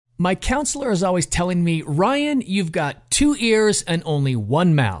My counselor is always telling me, Ryan, you've got 2 ears and only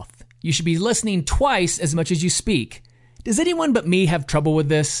 1 mouth. You should be listening twice as much as you speak. Does anyone but me have trouble with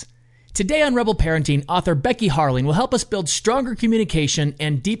this? Today on Rebel Parenting, author Becky Harling will help us build stronger communication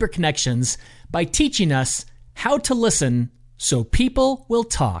and deeper connections by teaching us how to listen so people will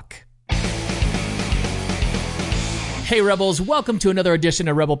talk. Hey Rebels, welcome to another edition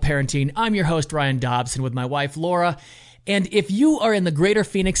of Rebel Parenting. I'm your host Ryan Dobson with my wife Laura. And if you are in the greater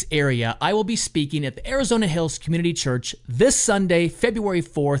Phoenix area, I will be speaking at the Arizona Hills Community Church this Sunday, February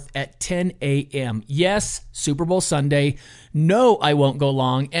 4th at 10 a.m. Yes, Super Bowl Sunday. No, I won't go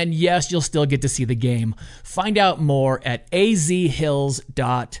long. And yes, you'll still get to see the game. Find out more at azhills.org.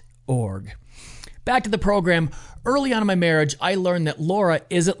 Back to the program. Early on in my marriage, I learned that Laura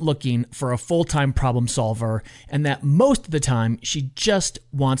isn't looking for a full-time problem solver and that most of the time she just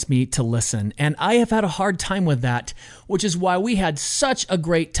wants me to listen. And I have had a hard time with that, which is why we had such a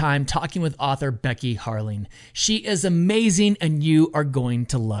great time talking with author Becky Harling. She is amazing and you are going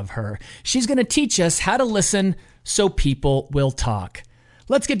to love her. She's going to teach us how to listen so people will talk.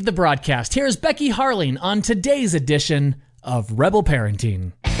 Let's get to the broadcast. Here's Becky Harling on today's edition of Rebel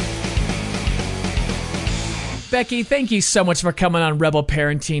Parenting. Becky, thank you so much for coming on Rebel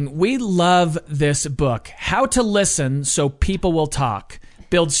Parenting. We love this book, How to Listen So People Will Talk.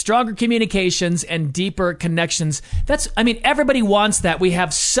 Build stronger communications and deeper connections. Everybody wants that. We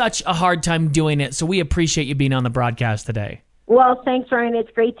have such a hard time doing it, so we appreciate you being on the broadcast today. Well, thanks, Ryan.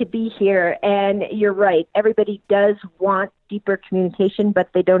 It's great to be here. And you're right. Everybody does want deeper communication, but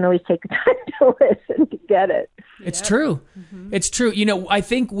they don't always take the time to listen to get it. It's true. Mm-hmm. It's true. You know, I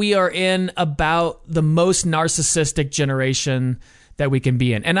think we are in about the most narcissistic generation that we can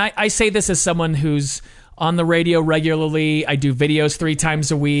be in. And I say this as someone who's on the radio regularly. I do videos 3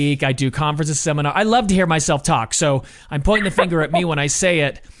 times a week. I do conferences, seminars. I love to hear myself talk. So I'm pointing the finger at me when I say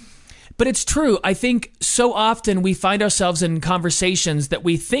it. But it's true. I think so often we find ourselves in conversations that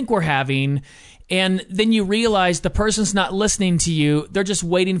we think we're having, and then you realize the person's not listening to you. They're just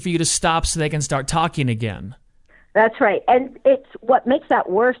waiting for you to stop so they can start talking again. That's right. And it's what makes that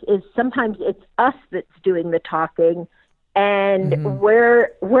worse is sometimes it's us that's doing the talking, and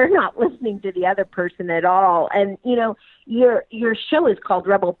we're not listening to the other person at all. And you know, your show is called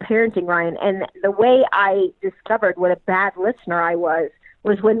Rebel Parenting, Ryan, and the way I discovered what a bad listener I was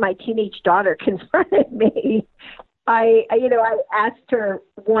when my teenage daughter confronted me. I asked her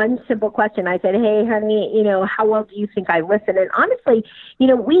one simple question. I said, "Hey, honey, how well do you think I listen?" And honestly,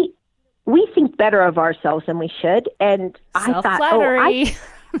 we think better of ourselves than we should. And I thought,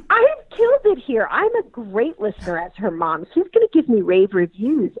 I've killed it here. I'm a great listener as her mom. She's going to give me rave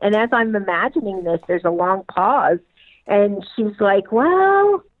reviews. And as I'm imagining this, there's a long pause. And she's like,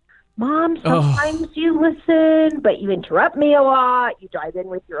 well, Mom, sometimes you listen, but you interrupt me a lot. You dive in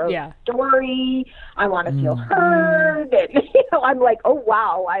with your own story. I want to feel heard. And, I'm like, oh,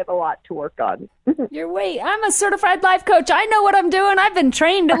 wow, I have a lot to work on. I'm a certified life coach. I know what I'm doing. I've been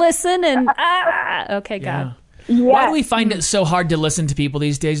trained to listen. And, okay, God. Yeah. Why do we find it so hard to listen to people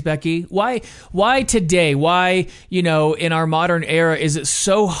these days, Becky? Why today? Why, in our modern era, is it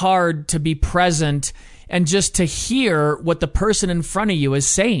so hard to be present and just to hear what the person in front of you is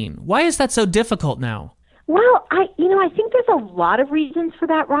saying? Why is that so difficult now? Well, I think there's a lot of reasons for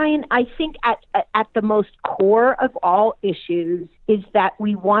that, Ryan. I think at the most core of all issues is that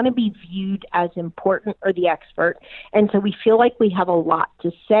we want to be viewed as important or the expert. And so we feel like we have a lot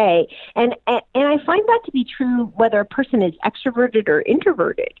to say. And I find that to be true whether a person is extroverted or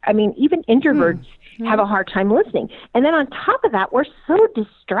introverted. I mean, even introverts have a hard time listening. And then on top of that, we're so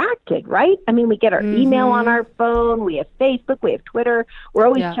distracted, right? I mean, we get our email on our phone, we have Facebook, we have Twitter, we're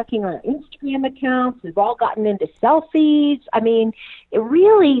always checking our Instagram accounts, we've all gotten into selfies. I mean,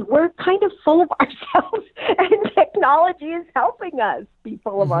 we're kind of full of ourselves, and technology is helping us be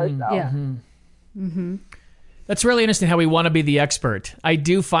full of ourselves. Yeah. That's really interesting how we want to be the expert. I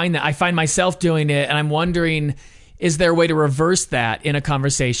do find that. I find myself doing it, and I'm wondering, is there a way to reverse that in a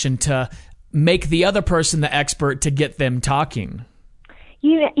conversation to make the other person the expert to get them talking?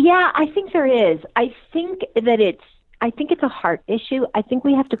 Yeah, I think there is. I think it's a heart issue. I think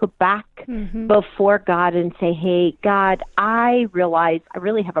we have to go back before God and say, hey, God, I realize I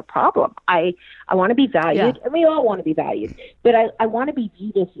really have a problem. I want to be valued, and we all want to be valued, but I want to be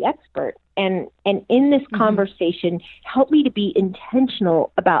viewed as the expert. And in this conversation, help me to be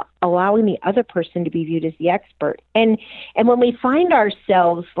intentional about allowing the other person to be viewed as the expert. And when we find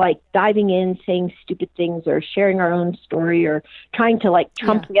ourselves like diving in, saying stupid things or sharing our own story or trying to like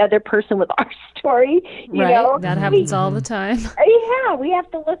trump the other person with our story, you know, that happens all the time. Yeah, we have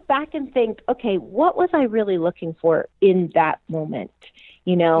to look back and think, okay, what was I really looking for in that moment?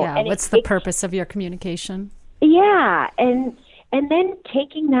 Yeah, And what's the purpose of your communication? Yeah, and then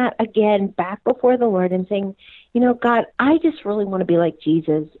taking that again back before the Lord and saying, God, I just really want to be like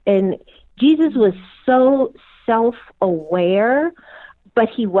Jesus. And Jesus was so self-aware, but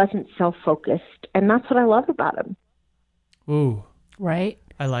he wasn't self-focused. And that's what I love about him. Ooh. Right?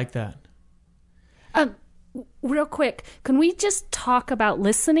 I like that. Real quick, can we just talk about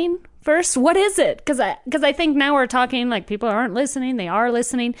listening first? What is it? Because I think now we're talking like people aren't listening, they are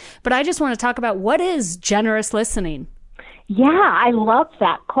listening. But I just want to talk about what is generous listening? Yeah, I love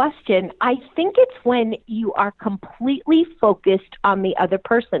that question. I think it's when you are completely focused on the other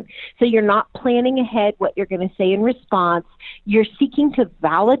person. So you're not planning ahead what you're going to say in response. You're seeking to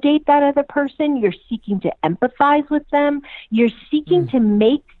validate that other person. You're seeking to empathize with them. You're seeking to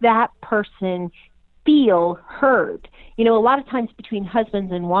make that person feel heard. A lot of times between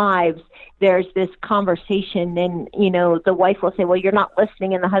husbands and wives, there's this conversation and, the wife will say, well, you're not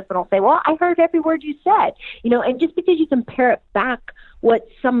listening. And the husband will say, well, I heard every word you said, and just because you can parrot back what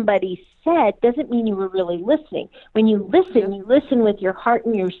somebody said doesn't mean you were really listening. When you listen, you listen with your heart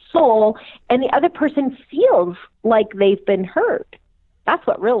and your soul, and the other person feels like they've been heard. That's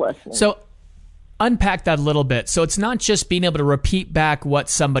what real listening is. So unpack that a little bit. So it's not just being able to repeat back what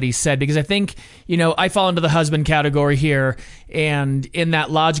somebody said, because I think, I fall into the husband category here, and in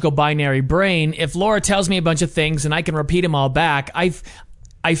that logical binary brain, if Laura tells me a bunch of things and I can repeat them all back,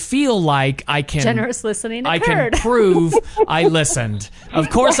 I feel like I can... Generous listening I occurred. can prove I listened.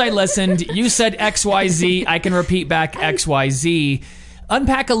 Of course I listened. You said XYZ. I can repeat back XYZ.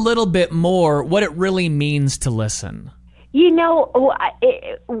 Unpack a little bit more what it really means to listen.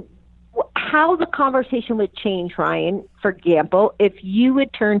 How the conversation would change, Ryan, for example, if you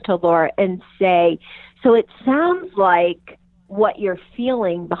would turn to Laura and say, so it sounds like what you're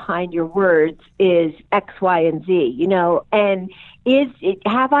feeling behind your words is X, Y, and Z, and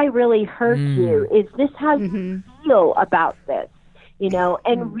have I really heard you? Is this how you feel about this?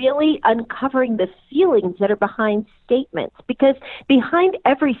 And really uncovering the feelings that are behind statements, because behind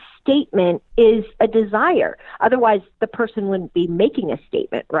every statement is a desire. Otherwise, the person wouldn't be making a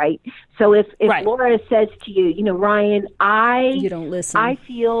statement, right? So if Right. Laura says to you, Ryan, You don't listen. I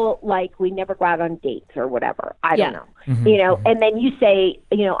feel like we never go out on dates or whatever. I don't know. Mm-hmm. And then you say,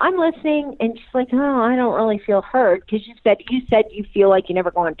 I'm listening, and she's like, oh, I don't really feel heard, because you said you feel like you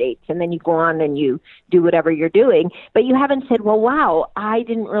never go on dates, and then you go on and you do whatever you're doing, but you haven't said, well, wow, I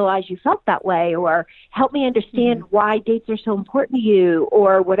didn't realize you felt that way, or help me understand why dates are so important to you,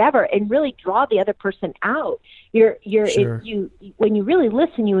 or whatever, and really draw the other person out. Sure. When you really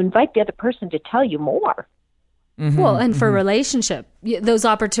listen, you invite the other person to tell you more. Well, and for relationship, those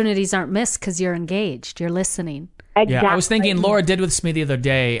opportunities aren't missed because you're engaged, you're listening. Exactly. Yeah, I was thinking Laura did with me the other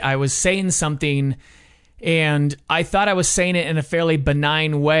day. I was saying something, and I thought I was saying it in a fairly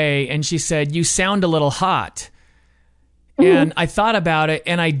benign way, and she said, you sound a little hot. And I thought about it,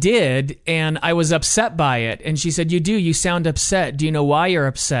 and I did, and I was upset by it. And she said, you sound upset. Do you know why you're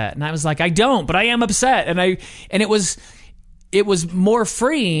upset? And I was like, I don't, but I am upset. And it was more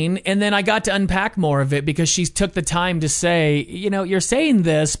freeing, and then I got to unpack more of it because she took the time to say, you're saying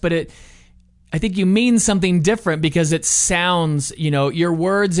this, but I think you mean something different because it sounds, your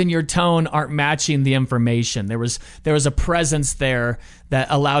words and your tone aren't matching the information. There was a presence there that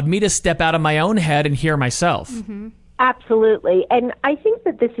allowed me to step out of my own head and hear myself. Mm-hmm. Absolutely. And I think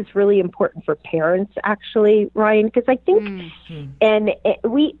that this is really important for parents, actually, Ryan, because I think, and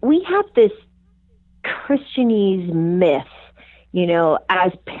we have this Christianese myth,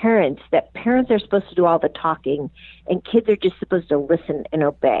 as parents, that parents are supposed to do all the talking and kids are just supposed to listen and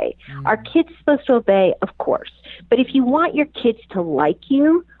obey. Are kids supposed to obey? Of course. But if you want your kids to like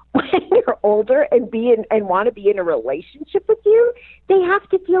you when you're older and want to be in a relationship with you, they have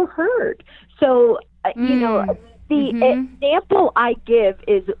to feel heard. So, the example I give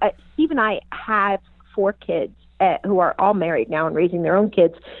is Steve and I have 4 kids who are all married now and raising their own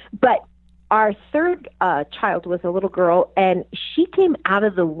kids, but our third child was a little girl, and she came out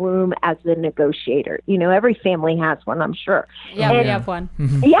of the womb as the negotiator. Every family has one, I'm sure. Yeah, we have one.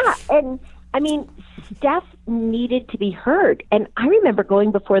 Yeah, and I mean, Steph needed to be heard. And I remember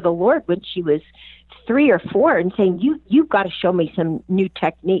going before the Lord when she was 3 or 4 and saying, you've got to show me some new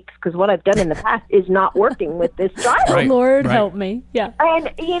techniques, because what I've done in the past is not working with this child. Right, Lord, help me. Yeah. And,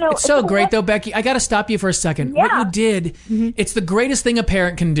 it's so great, though, Becky. I got to stop you for a second. Yeah. What you did, it's the greatest thing a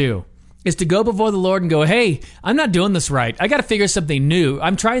parent can do, is to go before the Lord and go, hey, I'm not doing this right. I got to figure something new.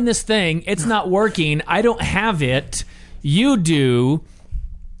 I'm trying this thing. It's not working. I don't have it. You do.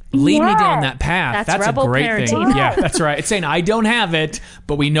 Lead me down that path. That's a great parenting. thing. Yeah, that's right. It's saying, I don't have it,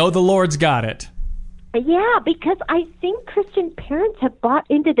 but we know the Lord's got it. Yeah, because I think Christian parents have bought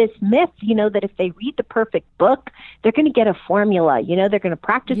into this myth, that if they read the perfect book, they're going to get a formula. They're going to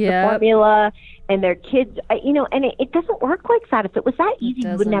practice the formula, and their kids, and it doesn't work like that. If it was that easy,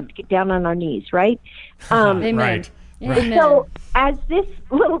 we wouldn't have to get down on our knees, right? Amen. Right. Amen. So as this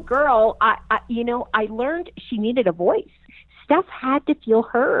little girl, I learned she needed a voice. Steph had to feel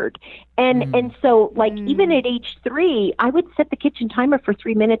heard. And so, like, even at age 3, I would set the kitchen timer for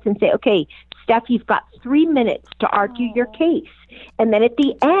 3 minutes and say, okay, Steph, you've got 3 minutes to argue your case. And then at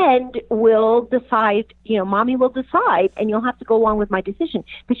the end, we'll decide, Mommy will decide, and you'll have to go along with my decision.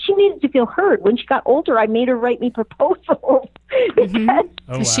 But she needed to feel heard. When she got older, I made her write me proposals. Because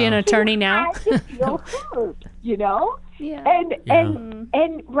Is she an attorney now? had to feel heard, Yeah.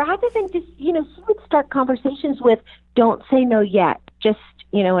 And rather than just, she would start conversations with, don't say no yet. Just,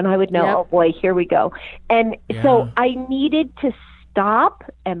 and I would know, oh boy, here we go. And so I needed to stop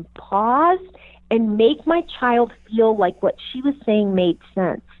and pause and make my child feel like what she was saying made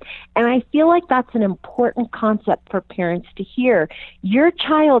sense. And I feel like that's an important concept for parents to hear. Your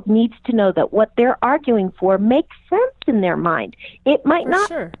child needs to know that what they're arguing for makes sense in their mind. It might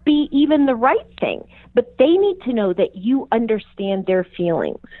not be even the right thing, but they need to know that you understand their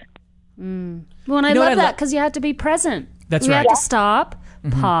feelings. Well, and I love that because you have to be present. That's you right. have to stop,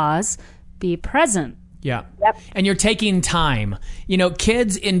 pause, be present. Yeah. Yep. And you're taking time.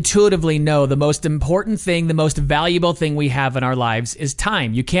 Kids intuitively know the most important thing, the most valuable thing we have in our lives is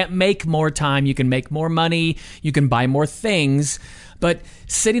time. You can't make more time. You can make more money. You can buy more things. But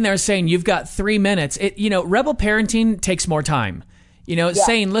sitting there saying, you've got 3 minutes, rebel parenting takes more time.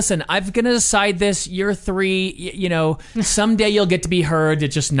 Saying, listen, I'm going to decide this. You're 3, someday you'll get to be heard.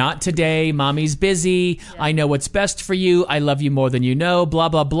 It's just not today. Mommy's busy. Yeah. I know what's best for you. I love you more than you know, blah,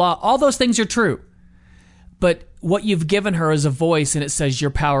 blah, blah. All those things are true. But what you've given her is a voice, and it says you're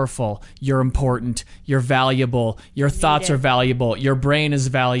powerful, you're important, you're valuable, your thoughts are valuable, your brain is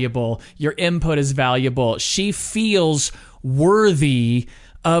valuable, your input is valuable. She feels worthy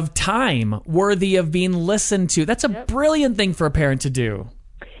of time, worthy of being listened to. That's a brilliant thing for a parent to do.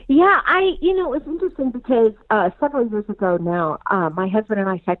 Yeah, it's interesting because several years ago now, my husband and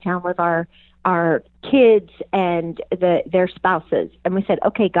I sat down with our kids and their spouses, and we said,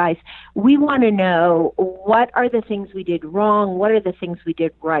 okay, guys, we want to know what are the things we did wrong, what are the things we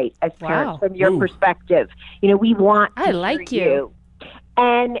did right as parents from your perspective. We want to like hear you.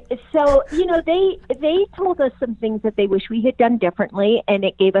 And so, they told us some things that they wish we had done differently, and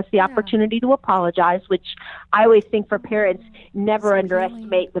it gave us the opportunity to apologize, which I always think for parents, never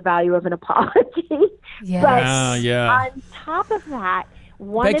underestimate the value of an apology. Yes. But on top of that,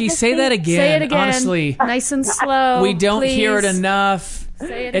 Becky, say that again. Say it again. Honestly, nice and slow. We don't hear it enough.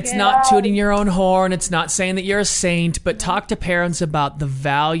 Say it It's again. not tooting your own horn. It's not saying that you're a saint, but talk to parents about the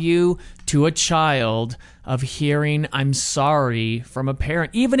value to a child of hearing I'm sorry from a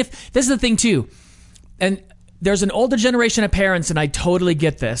parent. Even if, this is the thing too, and there's an older generation of parents, and I totally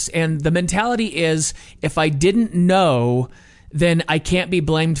get this, and the mentality is, if I didn't know, then I can't be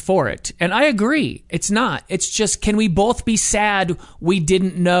blamed for it. And I agree. It's not. It's just, can we both be sad we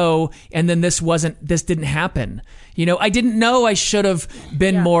didn't know, and then this didn't happen? I didn't know I should have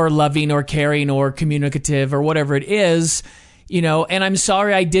been more loving or caring or communicative or whatever it is, and I'm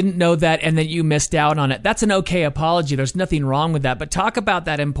sorry I didn't know that, and that you missed out on it. That's an okay apology. There's nothing wrong with that. But talk about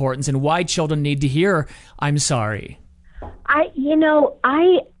that importance and why children need to hear, I'm sorry. I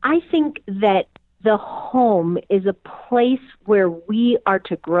think that the home is a place where we are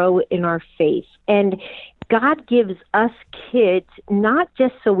to grow in our faith. And God gives us kids not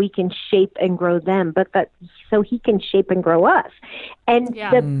just so we can shape and grow them, but that so he can shape and grow us. And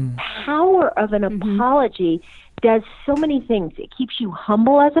the power of an apology does so many things. It keeps you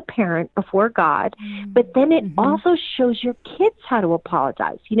humble as a parent before God, but then it also shows your kids how to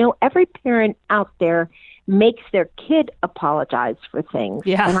apologize. Every parent out there makes their kid apologize for things.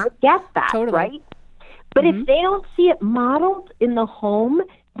 Yeah. And I get that, Totally. right? But if they don't see it modeled in the home,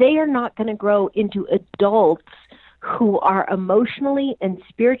 they are not going to grow into adults who are emotionally and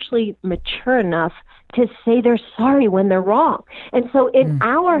spiritually mature enough to say they're sorry when they're wrong. And so in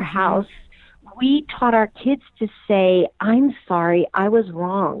our house, we taught our kids to say, I'm sorry, I was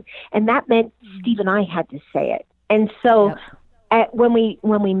wrong. And that meant Steve and I had to say it. And so when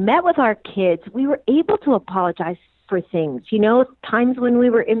we met with our kids, we were able to apologize for things, times when we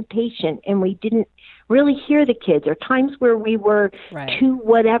were impatient and we didn't really hear the kids, or times where we were too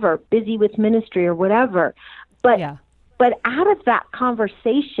busy with ministry or whatever. But out of that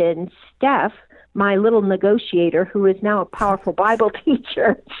conversation, Steph, my little negotiator, who is now a powerful Bible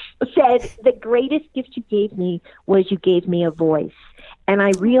teacher, said, the greatest gift you gave me was you gave me a voice. And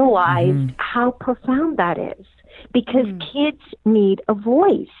I realized how profound that is, because kids need a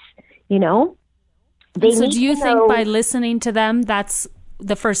voice, you know? So do you think by listening to them, that's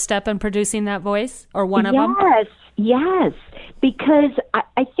the first step in producing that voice, or one of them? Yes, because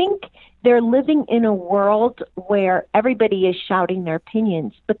I think they're living in a world where everybody is shouting their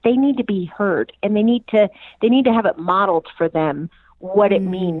opinions, but they need to be heard, and they need to have it modeled for them what it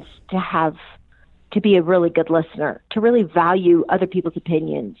means to be a really good listener, to really value other people's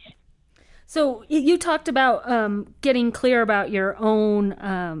opinions. So you talked about getting clear about your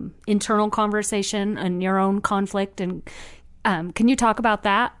own internal conversation and your own conflict, and can you talk about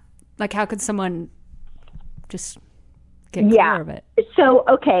that? Like, how could someone just get clear of it? So,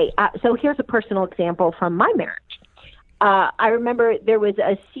 so here's a personal example from my marriage. I remember there was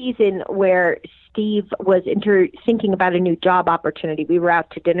a season where Steve was thinking about a new job opportunity. We were out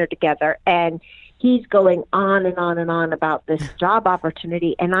to dinner together, and he's going on and on and on about this job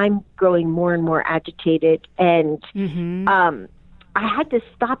opportunity, and I'm growing more and more agitated. And I had to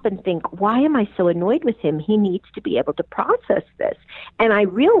stop and think, why am I so annoyed with him? He needs to be able to process this. And I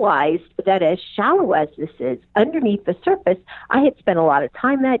realized that as shallow as this is, underneath the surface, I had spent a lot of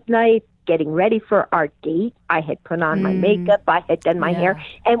time that night getting ready for our date. I had put on my makeup. I had done my hair.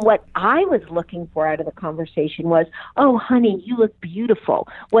 And what I was looking for out of the conversation was, oh, honey, you look beautiful.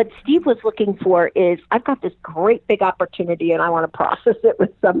 What Steve was looking for is, I've got this great big opportunity and I want to process it with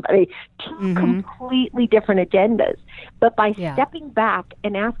somebody. Two completely different agendas. But by stepping back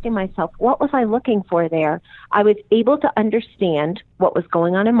and asking myself, what was I looking for there? I was able to understand what was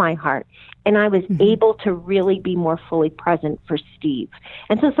going on in my heart. And I was able to really be more fully present for Steve.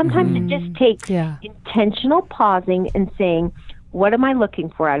 And so sometimes it just takes intentional pausing and saying, what am I looking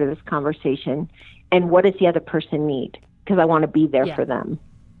for out of this conversation? And what does the other person need? Because I want to be there for them.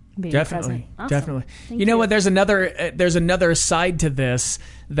 Definitely. Definitely. You know what? There's another side to this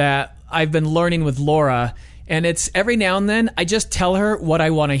that I've been learning with Laura. And it's every now and then I just tell her what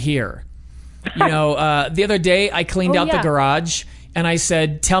I want to hear. You know, the other day I cleaned out the garage. And I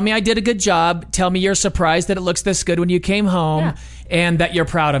said, tell me I did a good job. Tell me you're surprised that it looks this good when you came home and that you're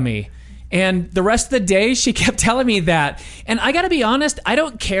proud of me. And the rest of the day, she kept telling me that. And I got to be honest, I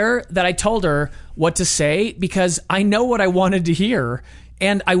don't care that I told her what to say, because I know what I wanted to hear.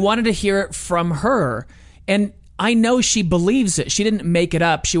 And I wanted to hear it from her. And I know she believes it. She didn't make it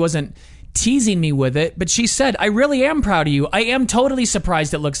up. She wasn't teasing me with it. But she said, I really am proud of you. I am totally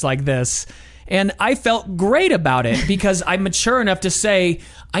surprised it looks like this. And I felt great about it, because I'm mature enough to say,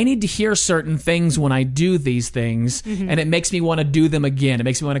 I need to hear certain things when I do these things. And it makes me want to do them again. It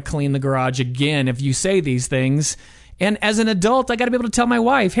makes me want to clean the garage again if you say these things. And as an adult, I got to be able to tell my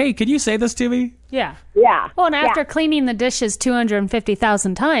wife, hey, could you say this to me? Yeah. Yeah. Well, and after cleaning the dishes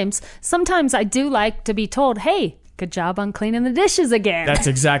 250,000 times, sometimes I do like to be told, hey, good job on cleaning the dishes again. That's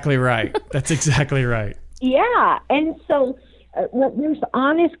exactly right. That's exactly right. Yeah. And so there's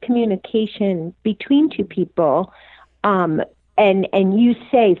honest communication between two people. And you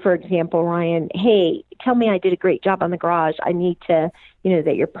say, for example, Ryan, hey, tell me I did a great job on the garage. I need to,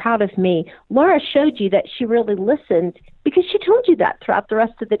 that you're proud of me. Laura showed you that she really listened, because she told you that throughout the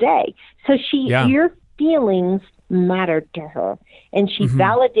rest of the day. So your feelings mattered to her, and she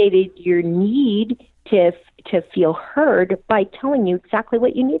validated your need to feel heard by telling you exactly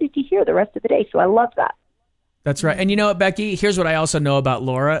what you needed to hear the rest of the day. So I love that. That's right. And you know what, Becky? Here's what I also know about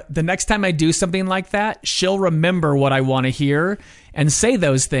Laura. The next time I do something like that, she'll remember what I want to hear and say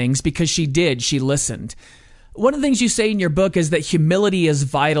those things, because she did. She listened. One of the things you say in your book is that humility is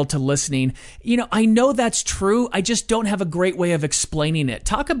vital to listening. I know that's true. I just don't have a great way of explaining it.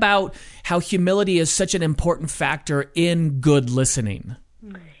 Talk about how humility is such an important factor in good listening.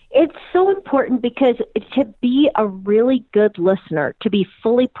 It's so important, because to be a really good listener, to be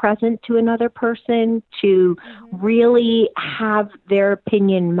fully present to another person, to really have their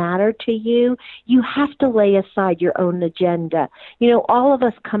opinion matter to you, you have to lay aside your own agenda. All of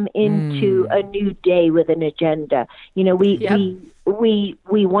us come into a new day with an agenda. We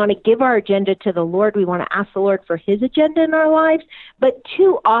want to give our agenda to the Lord. We want to ask the Lord for his agenda in our lives. But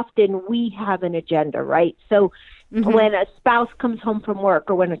too often we have an agenda, right? So when a spouse comes home from work,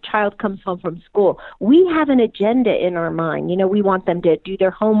 or when a child comes home from school, we have an agenda in our mind. We want them to do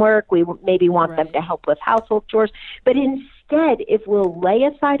their homework. We maybe want them to help with household chores. But instead, if we'll lay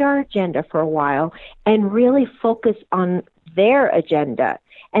aside our agenda for a while and really focus on their agenda,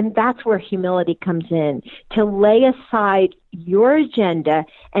 and that's where humility comes in, to lay aside your agenda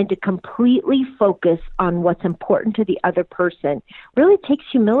and to completely focus on what's important to the other person, really takes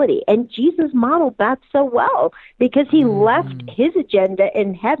humility. And Jesus modeled that so well, because he left his agenda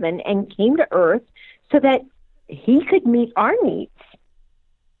in heaven and came to earth so that he could meet our needs.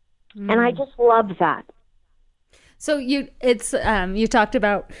 And I just love that. So you talked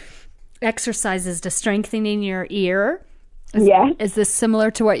about exercises to strengthening your ear. Yes. Is this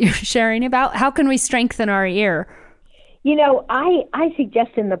similar to what you're sharing about? How can we strengthen our ear? You know, I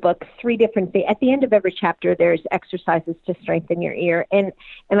suggest in the book 3 different things. At the end of every chapter, there's exercises to strengthen your ear. And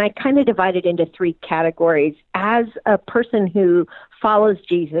I kind of divide it into 3 categories. As a person who follows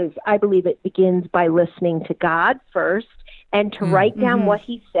Jesus, I believe it begins by listening to God first and to write down what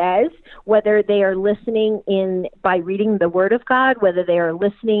he says, whether they are listening by reading the Word of God, whether they are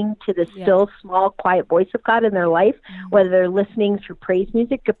listening to the still, small, quiet voice of God in their life, whether they're listening through praise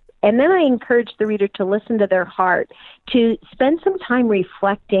music. And then I encourage the reader to listen to their heart, to spend some time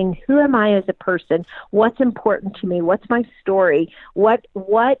reflecting, who am I as a person? What's important to me? What's my story? What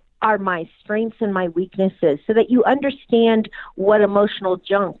are my strengths and my weaknesses, so that you understand what emotional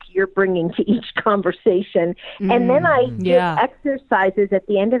junk you're bringing to each conversation. And then I give exercises at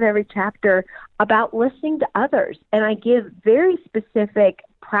the end of every chapter about listening to others. And I give very specific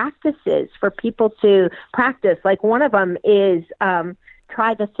practices for people to practice. Like one of them is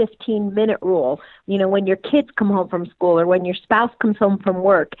try the 15-minute rule. You know, when your kids come home from school or when your spouse comes home from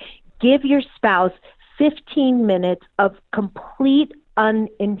work, give your spouse 15 minutes of complete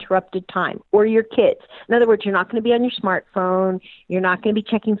uninterrupted time, or your kids. In other words, you're not going to be on your smartphone. You're not going to be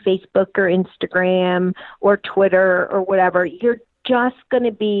checking Facebook or Instagram or Twitter or whatever. You're just going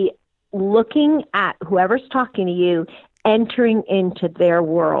to be looking at whoever's talking to you, entering into their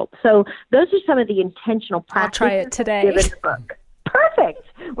world. So those are some of the intentional practices. I'll try it today. In the book. Perfect.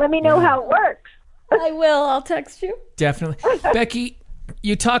 Let me know how it works. I will. I'll text you. Definitely. Becky,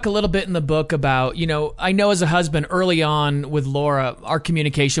 you talk a little bit in the book about, you know, I know as a husband early on with Laura, our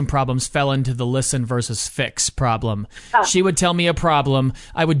communication problems fell into the listen versus fix problem. She would tell me a problem,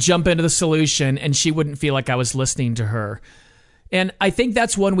 I would jump into the solution, and she wouldn't feel like I was listening to her. And I think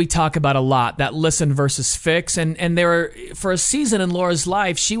that's one we talk about a lot, that listen versus fix. And for a season in Laura's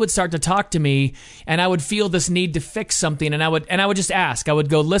life, she would start to talk to me, and I would feel this need to fix something, and I would just ask. I would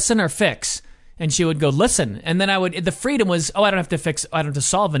go, listen or fix? And she would go, listen. And then the freedom was, I don't have to fix, I don't have to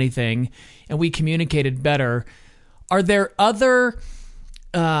solve anything. And we communicated better. Are there other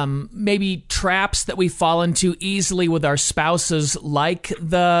maybe traps that we fall into easily with our spouses, like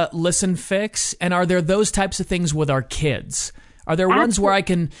the listen fix? And are there those types of things with our kids? Are there ones where I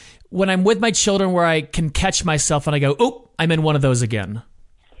can, when I'm with my children, where I can catch myself and I go, oh, I'm in one of those again?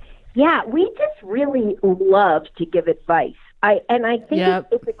 Yeah, we just really love to give advice. I think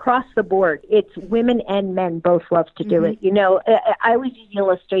it's across the board. It's women and men both love to do it. You know, I always use the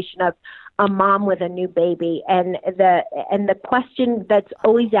illustration of a mom with a new baby, and the question that's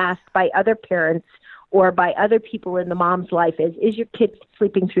always asked by other parents or by other people in the mom's life is your kid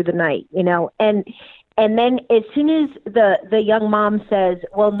sleeping through the night? You know, and then as soon as the young mom says,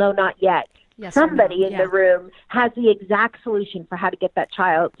 well, no, not yet, somebody in the room has the exact solution for how to get that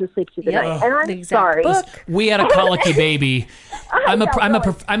child to sleep through the night. And I'm sorry. We had a colicky baby. I'm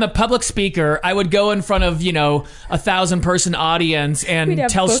a public speaker. I would go in front of, 1,000 person audience and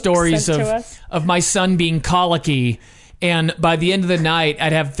tell stories of my son being colicky. And by the end of the night,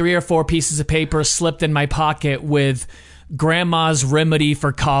 I'd have 3 or 4 pieces of paper slipped in my pocket with grandma's remedy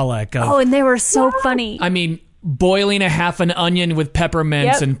for colic. And they were so funny. I mean, boiling a half an onion with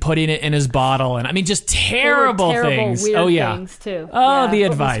peppermints and putting it in his bottle. And I mean, just terrible things. Weird things too. The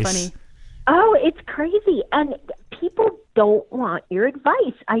advice. Funny. It's crazy. And people don't want your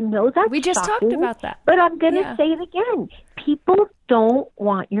advice. I know that's we just shocking, talked about that. But I'm going to say it again. People don't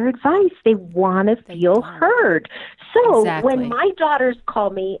want your advice. They want to feel heard. So when my daughters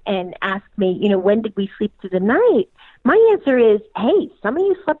call me and ask me, when did we sleep through the night? My answer is, hey, some of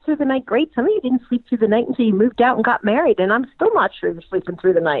you slept through the night great. Some of you didn't sleep through the night until you moved out and got married, and I'm still not sure you're sleeping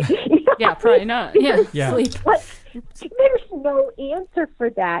through the night. Yeah, probably not. Yeah. Sleep. But there's no answer for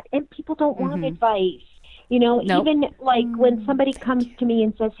that, and people don't want advice. Even like when somebody comes to me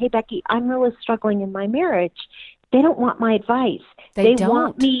and says, hey, Becky, I'm really struggling in my marriage, they don't want my advice. They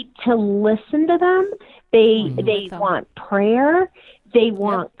want me to listen to them. They want prayer. They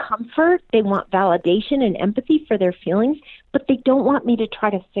want comfort. They want validation and empathy for their feelings, but they don't want me to try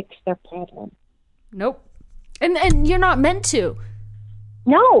to fix their problem. Nope. And you're not meant to.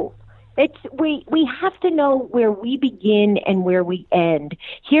 No. We have to know where we begin and where we end.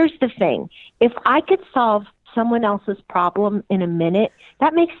 Here's the thing. If I could solve someone else's problem in a minute,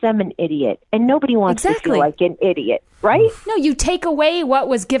 that makes them an idiot. And nobody wants to feel like an idiot, right? No, you take away what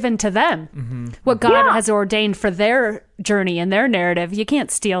was given to them, what God has ordained for their journey and their narrative. You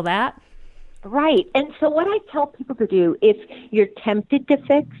can't steal that. Right. And so what I tell people to do, if you're tempted to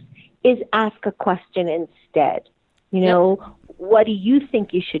fix, is ask a question instead. what do you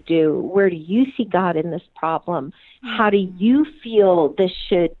think you should do? Where do you see God in this problem? How do you feel this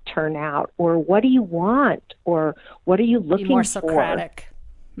should turn out? Or what do you want? Or what are you looking Be more for? Socratic.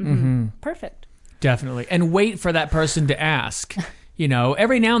 Perfect. Definitely. And wait for that person to ask. You know,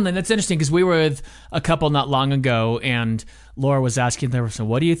 every now and then. That's interesting because we were with a couple not long ago, and Laura was asking them, so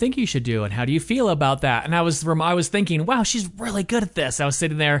what do you think you should do, and how do you feel about that? And I was thinking, wow, she's really good at this. I was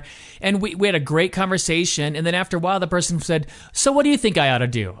sitting there, and we had a great conversation, and then after a while, the person said, so what do you think I ought to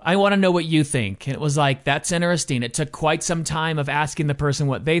do? I want to know what you think. And it was like, that's interesting. It took quite some time of asking the person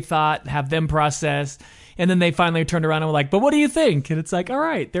what they thought, have them process, and then they finally turned around and were like, but what do you think? And it's like, all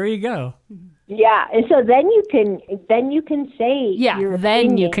right, there you go. Yeah, and so then you can say your then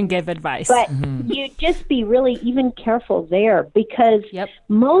opinion, you can give advice. but you just be really even careful there, because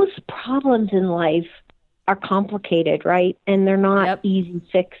most problems in life are complicated, right? And they're not easy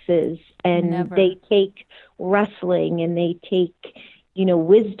fixes, and they take wrestling, and they take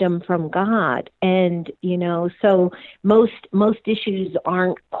wisdom from God, and so most issues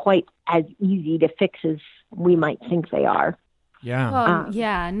aren't quite as easy to fix as we might think they are.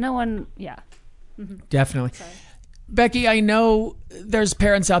 Yeah. No one. Definitely. Sorry. Becky, I know there's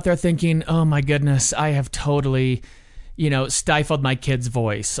parents out there thinking, oh my goodness, I have totally, stifled my kid's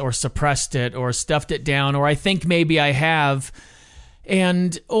voice, or suppressed it, or stuffed it down, or I think maybe I have.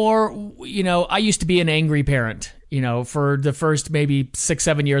 Or I used to be an angry parent, for the first maybe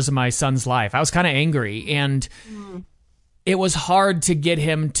 6-7 years of my son's life. I was kind of angry, and it was hard to get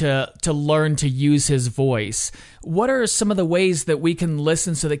him to learn to use his voice. What are some of the ways that we can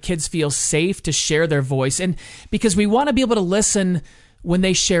listen so that kids feel safe to share their voice? And because we want to be able to listen when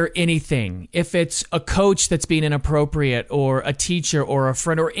they share anything, if it's a coach that's being inappropriate, or a teacher, or a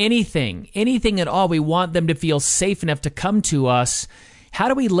friend, or anything at all, we want them to feel safe enough to come to us. How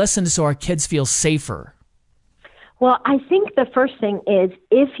do we listen so our kids feel safer? Well, I think the first thing is,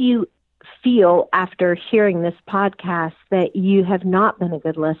 if you feel after hearing this podcast that you have not been a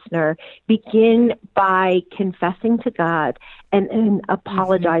good listener, begin by confessing to God and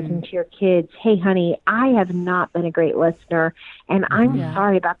apologizing to your kids. Hey, honey, I have not been a great listener, and I'm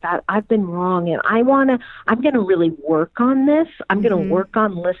sorry about that. I've been wrong, and I'm going to really work on this. I'm going to work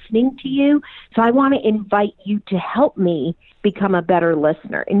on listening to you. So I want to invite you to help me become a better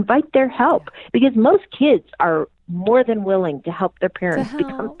listener. Invite their help, because most kids are more than willing to help their parents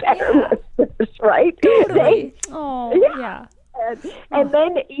become better listeners, right? Totally. And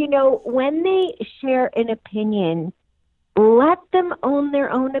then, when they share an opinion, let them own their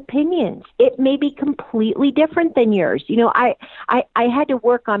own opinions. It may be completely different than yours. I had to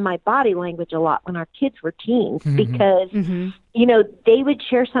work on my body language a lot when our kids were teens, because, they would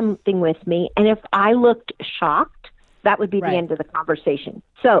share something with me, and if I looked shocked, that would be the end of the conversation.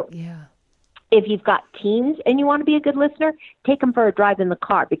 So if you've got teens and you want to be a good listener, take them for a drive in the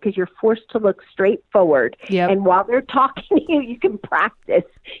car, because you're forced to look straight forward. And while they're talking to you, you can practice,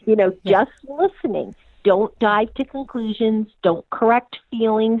 just listening. Don't dive to conclusions. Don't correct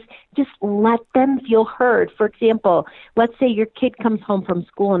feelings. Just let them feel heard. For example, let's say your kid comes home from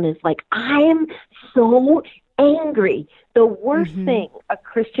school and is like, I am so angry. The worst thing a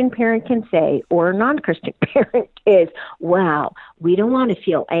Christian parent can say, or a non-Christian parent, is, well, we don't want to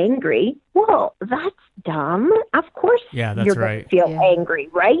feel angry. Well, that's dumb. Of course you're going to feel angry,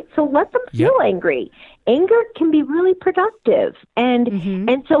 right? So let them feel angry. Anger can be really productive.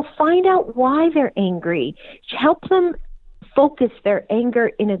 And so find out why they're angry. Help them focus their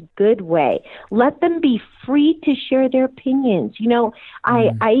anger in a good way. Let them be free to share their opinions.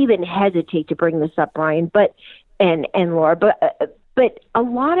 I even hesitate to bring this up, Brian, and Laura, but a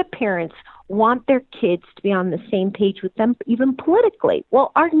lot of parents want their kids to be on the same page with them, even politically.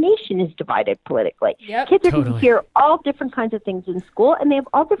 Well, our nation is divided politically. Kids are going to hear all different kinds of things in school, and they have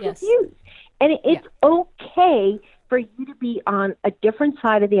all different views. And it's okay for you to be on a different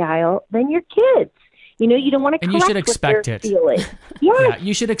side of the aisle than your kids. You don't want to correct you should expect what they're feeling.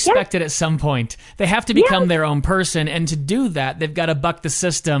 You should expect it at some point. They have to become their own person, and to do that, they've got to buck the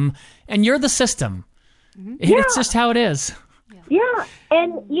system, and you're the system. It's just how it is. Yeah,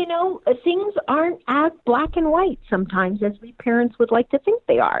 and things aren't as black and white sometimes as we parents would like to think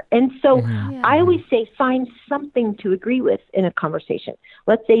they are. And so I always say, find something to agree with in a conversation.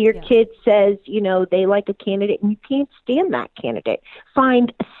 Let's say your kid says, they like a candidate and you can't stand that candidate.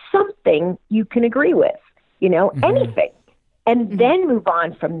 Find something you can agree with, anything, and then move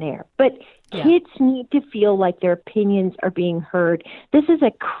on from there. But kids need to feel like their opinions are being heard. This is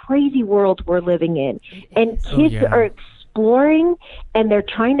a crazy world we're living in, and kids are exploring, and they're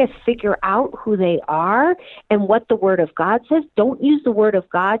trying to figure out who they are and what the Word of God says. Don't use the Word of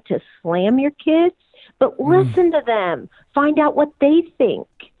God to slam your kids, but listen to them. Find out what they think.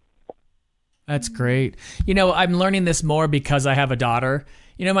 That's great. You know, I'm learning this more because I have a daughter.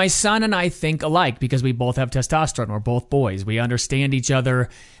 You know, my son and I think alike because we both have testosterone. We're both boys. We understand each other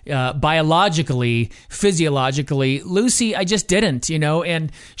biologically, physiologically. Lucy, I just didn't, you know,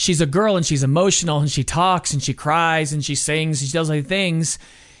 and she's a girl and she's emotional and she talks and she cries and she sings and she does other things.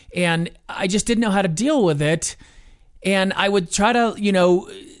 And I just didn't know how to deal with it. And I would try to, you know,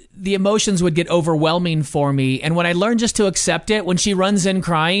 the emotions would get overwhelming for me. And when I learned just to accept it, when she runs in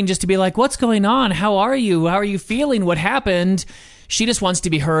crying, just to be like, what's going on? How are you? How are you feeling? What happened? She just wants to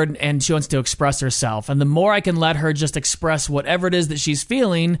be heard and she wants to express herself. And the more I can let her just express whatever it is that she's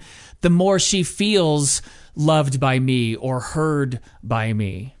feeling, the more she feels loved by me or heard by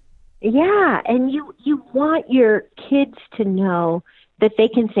me. Yeah, and you want your kids to know that they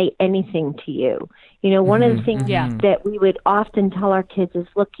can say anything to you. You know, one of the things that we would often tell our kids is,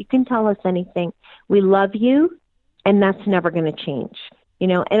 look, you can tell us anything. We love you, and that's never going to change. You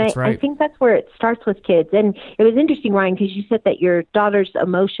know, and I think that's where it starts with kids. And it was interesting, Ryan, because you said that your daughter's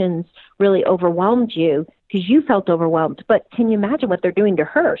emotions really overwhelmed you because you felt overwhelmed. But can you imagine what they're doing to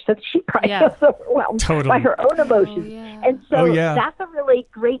her? So she probably feels overwhelmed by her own emotions. And so that's a really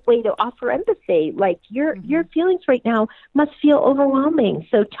great way to offer empathy. Like your feelings right now must feel overwhelming.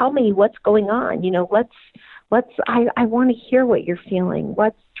 So tell me what's going on. You know, I want to hear what you're feeling,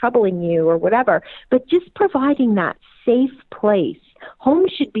 what's troubling you or whatever. But just providing that safe place. Home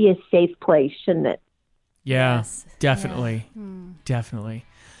should be a safe place, shouldn't it? Yeah, yes. Definitely. Yeah. Definitely.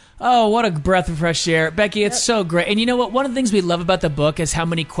 Oh, what a breath of fresh air. Becky, it's so great. And you know what? One of the things we love about the book is how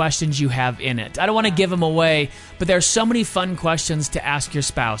many questions you have in it. I don't want to give them away, but there are so many fun questions to ask your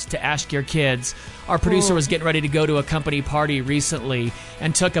spouse, to ask your kids. Our producer was getting ready to go to a company party recently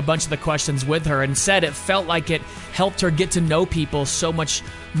and took a bunch of the questions with her and said it felt like it helped her get to know people so much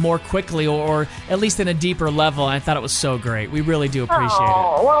more quickly or at least in a deeper level. And I thought it was so great. We really do appreciate it.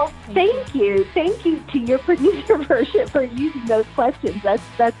 Oh, well, thank you. Thank you to your producer for using those questions.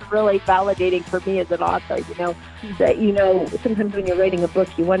 That's really validating for me as an author, you know, that, you know, sometimes when you're writing a book,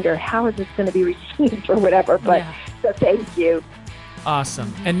 you wonder, how is this going to be received or whatever. But so thank you.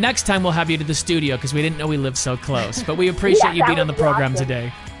 Awesome. And next time we'll have you to the studio because we didn't know we lived so close. But we appreciate you being on the program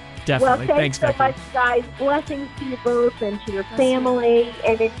today. Definitely. Well, thanks so Becky. much, guys. Blessings to you both and to your family.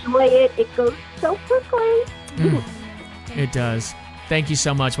 And enjoy it. It goes so quickly. It does. Thank you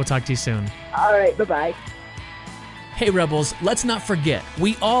so much. We'll talk to you soon. All right. Bye-bye. Hey, Rebels, let's not forget,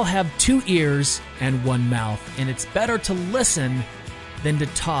 we all have 2 ears and 1 mouth, and it's better to listen than to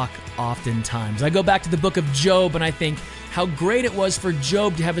talk oftentimes. I go back to the book of Job, and I think how great it was for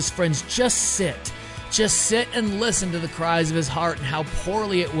Job to have his friends just sit and listen to the cries of his heart and how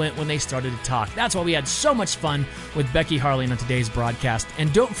poorly it went when they started to talk. That's why we had so much fun with Becky Harling on today's broadcast.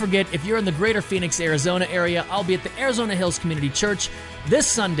 And don't forget, if you're in the greater Phoenix, Arizona area, I'll be at the Arizona Hills Community Church this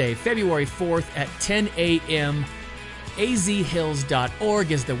Sunday, February 4th at 10 a.m.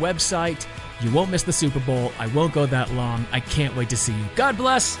 azhills.org is the website. You won't miss the Super Bowl. I won't go that long. I can't wait to see you. God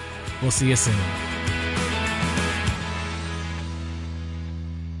bless. We'll see you soon.